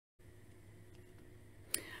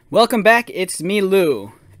Welcome back, it's me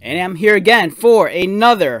Lou, and I'm here again for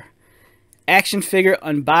another action figure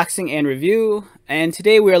unboxing and review. And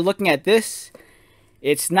today we are looking at this.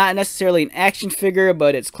 It's not necessarily an action figure,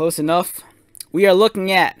 but it's close enough. We are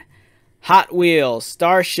looking at Hot Wheels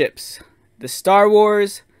Starships, the Star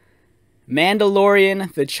Wars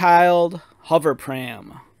Mandalorian the Child Hover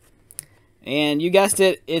Pram. And you guessed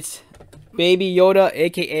it, it's Baby Yoda,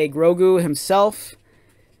 aka Grogu himself,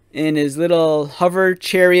 in his little hover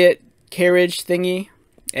chariot carriage thingy,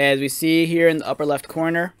 as we see here in the upper left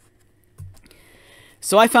corner.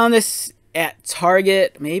 So I found this at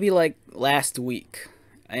Target maybe like last week,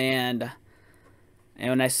 and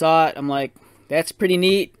when I saw it, I'm like, that's pretty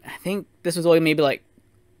neat. I think this was only maybe like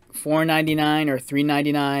 $4.99 or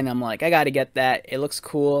 $3.99. I'm like, I gotta get that. It looks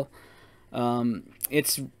cool.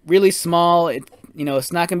 It's really small.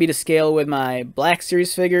 It's not gonna be to scale with my Black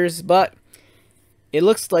Series figures, but it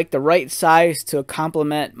looks like the right size to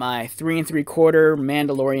complement my 3 3/4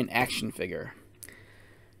 Mandalorian action figure.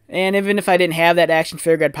 And even if I didn't have that action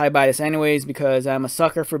figure, I'd probably buy this anyways because I'm a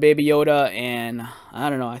sucker for Baby Yoda, and I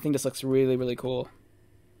don't know, I think this looks really, really cool.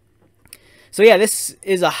 So yeah, this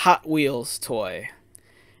is a Hot Wheels toy,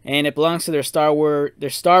 and it belongs to their Star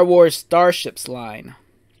Wars Starships line.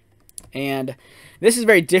 And this is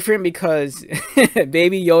very different because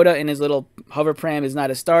Baby Yoda in his little hover pram is not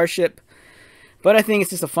a starship. But I think it's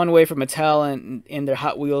just a fun way for Mattel and their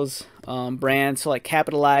Hot Wheels brand to like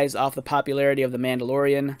capitalize off the popularity of the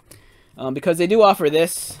Mandalorian, because they do offer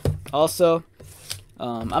this also.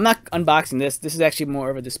 I'm not unboxing this. This is actually more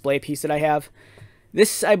of a display piece that I have.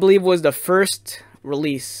 This, I believe, was the first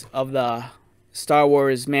release of the Star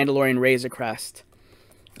Wars Mandalorian Razor Crest.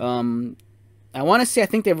 I want to say I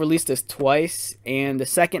think they've released this twice, and the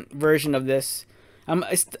second version of this,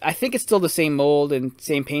 I think it's still the same mold and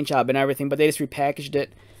same paint job and everything, but they just repackaged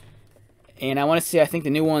it. And I want to say I think the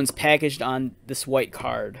new one's packaged on this white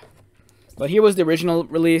card. But here was the original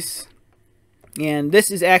release. And this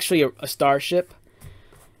is actually a starship.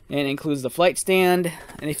 And it includes the flight stand.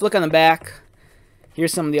 And if you look on the back,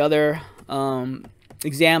 here's some of the other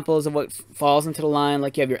examples of what falls into the line.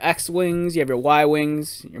 Like you have your X-Wings, you have your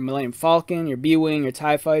Y-Wings, your Millennium Falcon, your B-Wing, your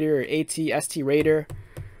TIE Fighter, your AT-ST Raider.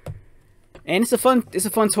 And it's a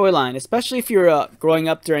fun toy line, especially if you're growing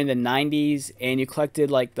up during the 90s and you collected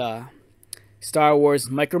like the Star Wars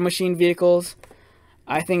Micro Machine vehicles.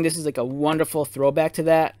 I think this is like a wonderful throwback to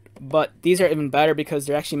that. But these are even better because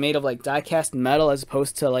they're actually made of like die-cast metal as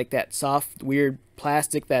opposed to like that soft, weird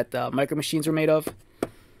plastic that Micro Machines were made of.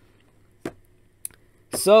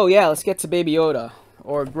 So yeah, let's get to Baby Yoda,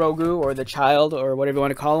 or Grogu, or the child, or whatever you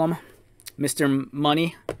want to call him, Mr.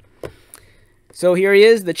 Money. So here he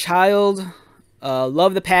is, the child.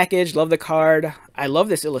 Love the package, love the card. I love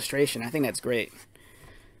this illustration. I think that's great.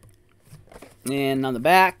 And on the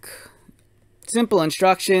back, simple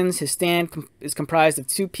instructions. His stand is comprised of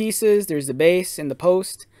 2 pieces. There's the base and the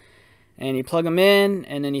post. And you plug them in,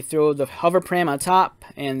 and then you throw the hover pram on top,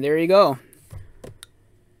 and there you go.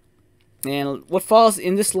 And what falls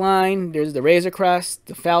in this line, there's the Razor Crest,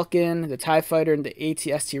 the Falcon, the TIE Fighter, and the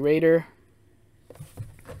AT-ST Raider.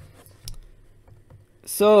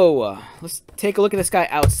 So, let's take a look at this guy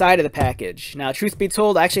outside of the package. Now, truth be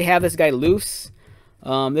told, I actually have this guy loose.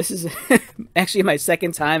 This is actually my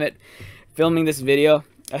second time at filming this video.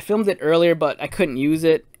 I filmed it earlier, but I couldn't use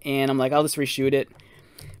it, and I'm like, I'll just reshoot it.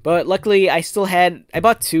 But luckily, I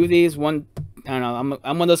bought 2 of these. One, I don't know,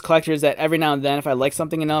 I'm one of those collectors that every now and then, if I like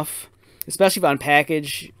something enough, especially if on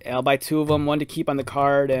package, I'll buy 2 of them, one to keep on the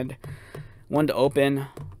card and one to open.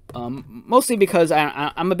 Mostly because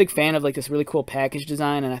I'm a big fan of like this really cool package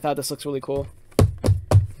design, and I thought this looks really cool.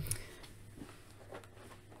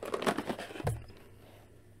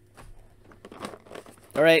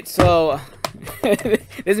 Alright, so this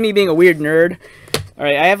is me being a weird nerd.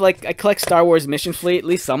 Alright, I collect Star Wars Mission Fleet, at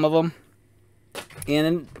least some of them.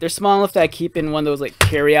 And they're small enough that I keep in one of those like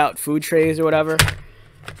carry-out food trays or whatever.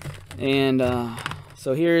 And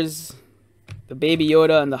so here's the Baby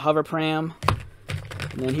Yoda and the hover pram.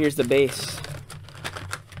 And then here's the base.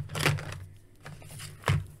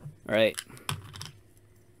 Alright.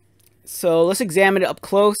 So let's examine it up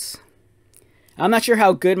close. I'm not sure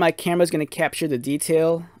how good my camera is going to capture the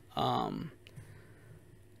detail.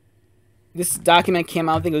 This document came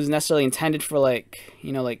out, I think it was necessarily intended for like,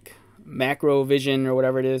 like macro vision or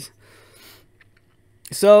whatever it is.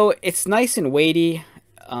 So it's nice and weighty.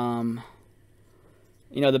 The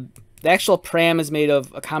actual pram is made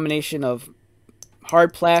of a combination of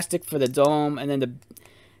hard plastic for the dome, and then the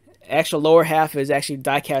actual lower half is actually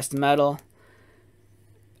die-cast metal.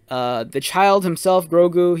 The child himself,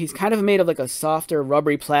 Grogu, he's kind of made of like a softer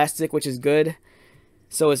rubbery plastic, which is good.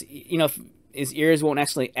 so his ears won't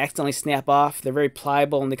accidentally snap off. They're very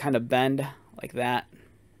pliable and they kind of bend like that.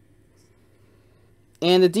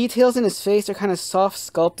 And the details in his face are kind of soft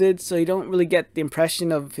sculpted, so you don't really get the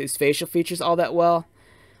impression of his facial features all that well.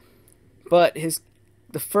 But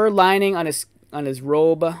the fur lining on his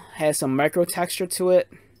robe has some micro texture to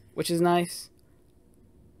it, which is nice.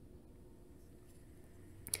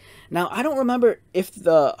 Now, I don't remember if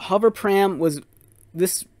the hover pram was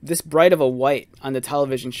this bright of a white on the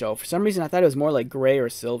television show. For some reason, I thought it was more like gray or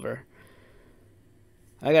silver.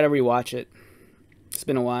 I gotta rewatch it. It's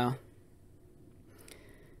been a while.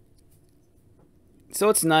 So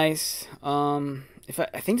it's nice. I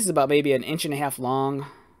think this is about maybe 1.5 inches long,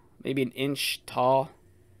 maybe 1 inch tall.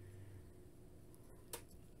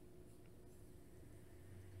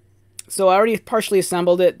 So I already partially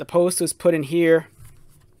assembled it. The post was put in here.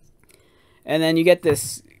 And then you get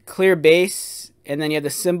this clear base, and then you have the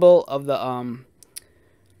symbol of the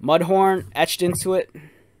mud horn etched into it.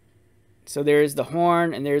 So there's the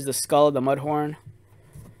horn, and there's the skull of the mud horn.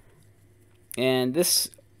 And this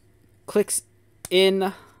clicks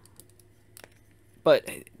in, but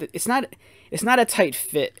it's not a tight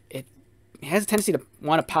fit. It has a tendency to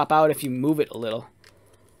want to pop out if you move it a little.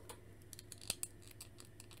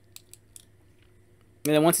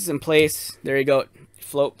 And then once it's in place, there you go. It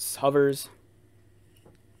floats, hovers.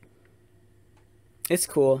 It's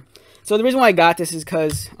cool. So the reason why I got this is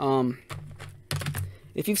because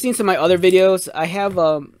if you've seen some of my other videos, I have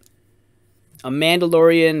a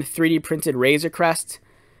Mandalorian 3D printed Razor Crest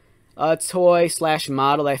toy /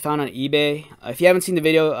 model that I found on eBay. If you haven't seen the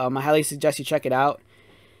video, I highly suggest you check it out.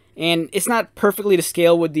 And it's not perfectly to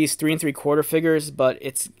scale with these 3 3/4 figures, but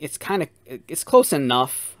it's close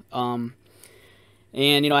enough. And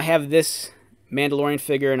I have this Mandalorian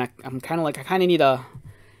figure, and I kind of need a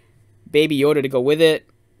Baby Yoda to go with it.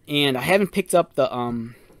 And I haven't picked up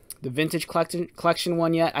the vintage collection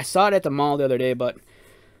one yet. I saw it at the mall the other day, but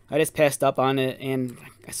I just passed up on it. And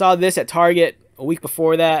I saw this at Target a week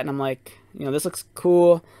before that, and I'm like, this looks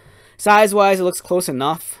cool. Size-wise, it looks close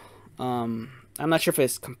enough. I'm not sure if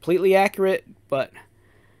it's completely accurate, but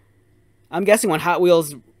I'm guessing when Hot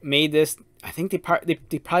Wheels made this, I think they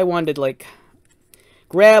probably wanted to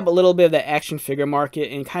grab a little bit of the action figure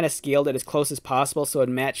market and kind of scaled it as close as possible so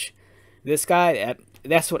it'd match this guy.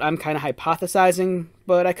 That's what I'm kind of hypothesizing,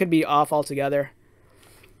 but I could be off altogether.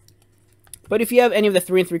 But if you have any of the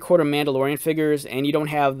 3 3/4 Mandalorian figures and you don't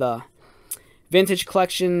have the vintage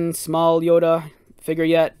collection small Yoda figure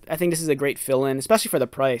yet, I think this is a great fill-in, especially for the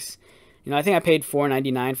price. I think I paid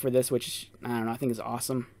 $4.99 for this, which, I don't know, I think is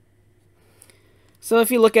awesome. So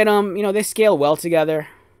if you look at them, they scale well together.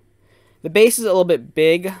 The base is a little bit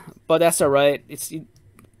big, but that's alright.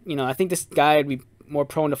 I think this guy would be more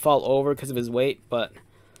prone to fall over because of his weight,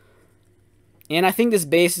 and I think this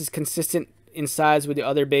base is consistent in size with the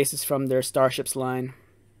other bases from their Starships line.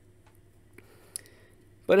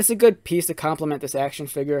 But it's a good piece to complement this action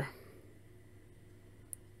figure.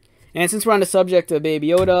 And since we're on the subject of Baby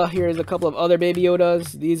Yoda, here's a couple of other Baby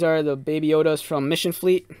Yodas. These are the Baby Yodas from Mission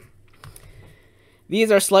Fleet. These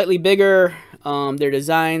are slightly bigger. Their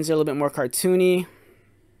designs are a little bit more cartoony.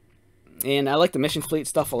 And I like the Mission Fleet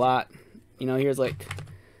stuff a lot. Here's I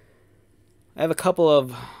have a couple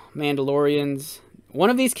of Mandalorians. One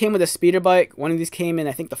of these came with a speeder bike. One of these came in,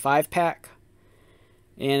 I think, the 5-pack.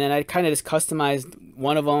 And then I kind of just customized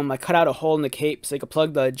one of them. I cut out a hole in the cape so you could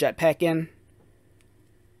plug the jetpack in.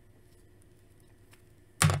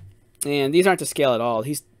 And these aren't to scale at all.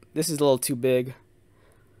 This is a little too big.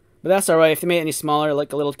 But that's alright. If they made it any smaller, a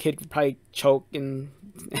little kid could probably choke and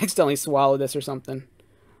accidentally swallow this or something.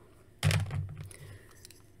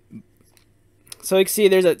 So you can see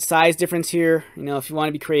there's a size difference here. If you want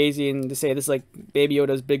to be crazy and to say this is like Baby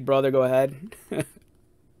Yoda's big brother, go ahead.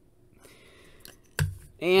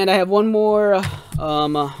 And I have one more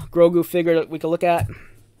Grogu figure that we can look at.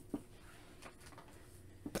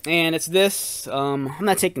 And it's this. I'm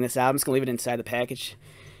not taking this out. I'm just going to leave it inside the package.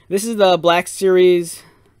 This is the Black Series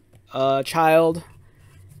child.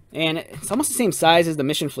 And it's almost the same size as the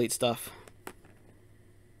Mission Fleet stuff.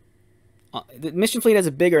 The Mission Fleet has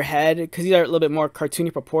a bigger head because these are a little bit more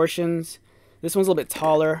cartoony proportions. This one's a little bit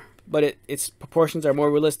taller, but its proportions are more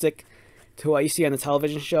realistic to what you see on the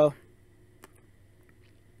television show.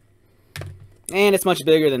 And it's much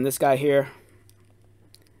bigger than this guy here.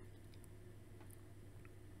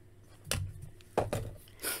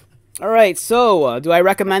 Alright, so do I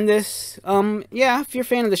recommend this? Yeah, if you're a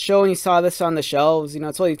fan of the show and you saw this on the shelves,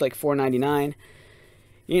 it's only like $4.99.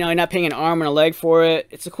 You're not paying an arm and a leg for it.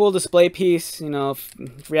 It's a cool display piece.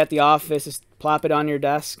 If you're at the office, just plop it on your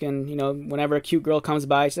desk, and whenever a cute girl comes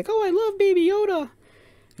by, she's like, "Oh, I love Baby Yoda."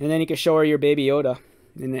 And then you can show her your baby Yoda.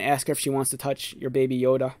 And then ask her if she wants to touch your baby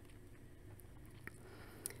Yoda.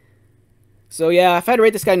 So yeah, if I had to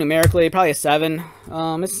rate this guy numerically, probably a 7.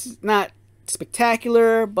 It's not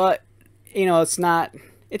spectacular, but you know, it's not.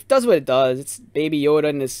 It does what it does. It's baby Yoda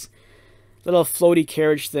in this little floaty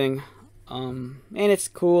carriage thing, and it's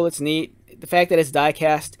cool. It's neat. The fact that it's die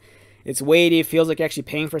cast, it's weighty. It feels like you're actually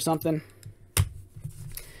paying for something.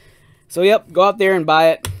 So yep, go out there and buy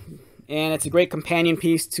it, and it's a great companion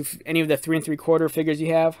piece to any of the 3 3/4 figures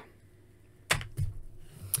you have.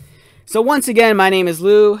 So once again, my name is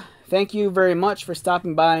Lou. Thank you very much for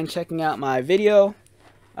stopping by and checking out my video.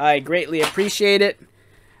 I greatly appreciate it.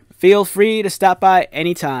 Feel free to stop by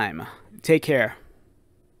anytime. Take care.